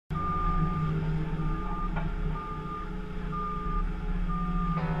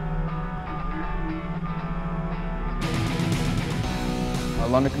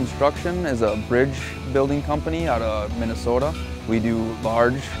London Construction is a bridge building company out of Minnesota. We do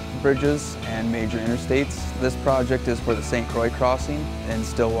large bridges and major interstates. This project is for the St. Croix crossing in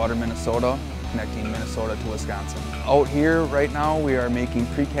Stillwater, Minnesota, connecting Minnesota to Wisconsin. Out here right now we are making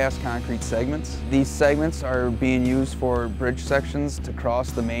precast concrete segments. These segments are being used for bridge sections to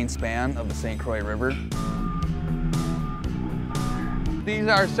cross the main span of the St. Croix River. These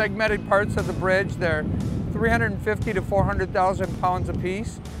are segmented parts of the bridge. They're 350 to 400,000 pounds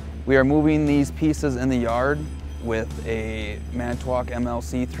apiece. We are moving these pieces in the yard with a Manitowoc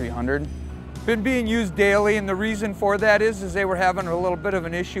MLC300. Been being used daily, and the reason for that is they were having a little bit of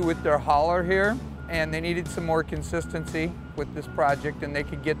an issue with their hauler here, and they needed some more consistency with this project, and they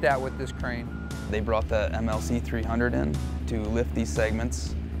could get that with this crane. They brought the MLC300 in to lift these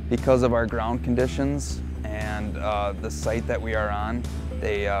segments. Because of our ground conditions and the site that we are on,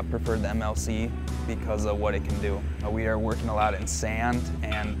 they preferred the MLC because of what it can do. We are working a lot in sand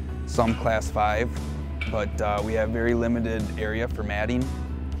and some Class 5, but we have very limited area for matting.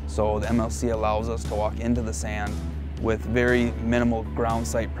 So the MLC allows us to walk into the sand with very minimal ground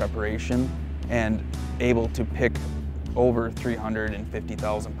site preparation and able to pick over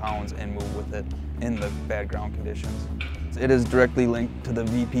 350,000 pounds and move with it in the bad ground conditions. It is directly linked to the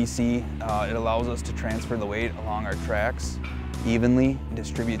VPC. It allows us to transfer the weight along our tracks evenly,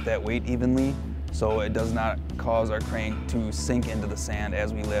 distribute that weight evenly, so it does not cause our crane to sink into the sand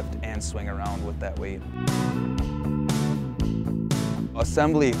as we lift and swing around with that weight.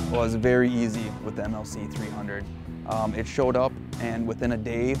 Assembly was very easy with the MLC300. It showed up, and within a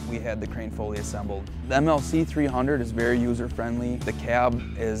day we had the crane fully assembled. The MLC300 is very user-friendly. The cab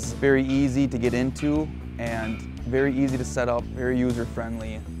is very easy to get into and very easy to set up, very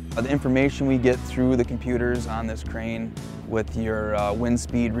user-friendly. The information we get through the computers on this crane with your wind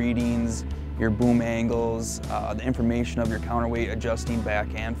speed readings, your boom angles, the information of your counterweight adjusting back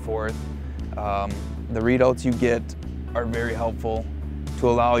and forth. The readouts you get are very helpful to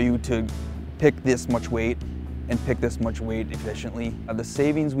allow you to pick this much weight and pick this much weight efficiently. The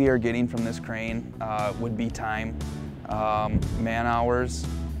savings we are getting from this crane would be time, man hours,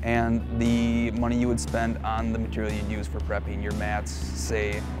 and the money you would spend on the material you'd use for prepping your mats,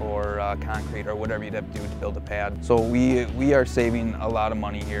 say, or concrete, or whatever you'd have to do to build a pad. So we are saving a lot of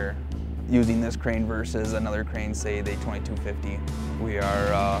money here using this crane versus another crane, say the 2250. We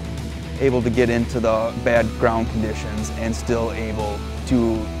are able to get into the bad ground conditions and still able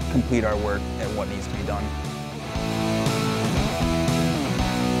to complete our work and what needs to be done.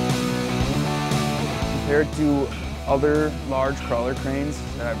 Compared to other large crawler cranes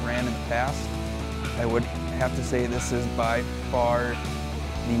that I've ran in the past, I would have to say this is by far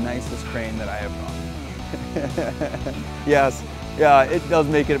the nicest crane that I have run. Yes, yeah, it does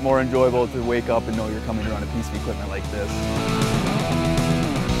make it more enjoyable to wake up and know you're coming to run a piece of equipment like this.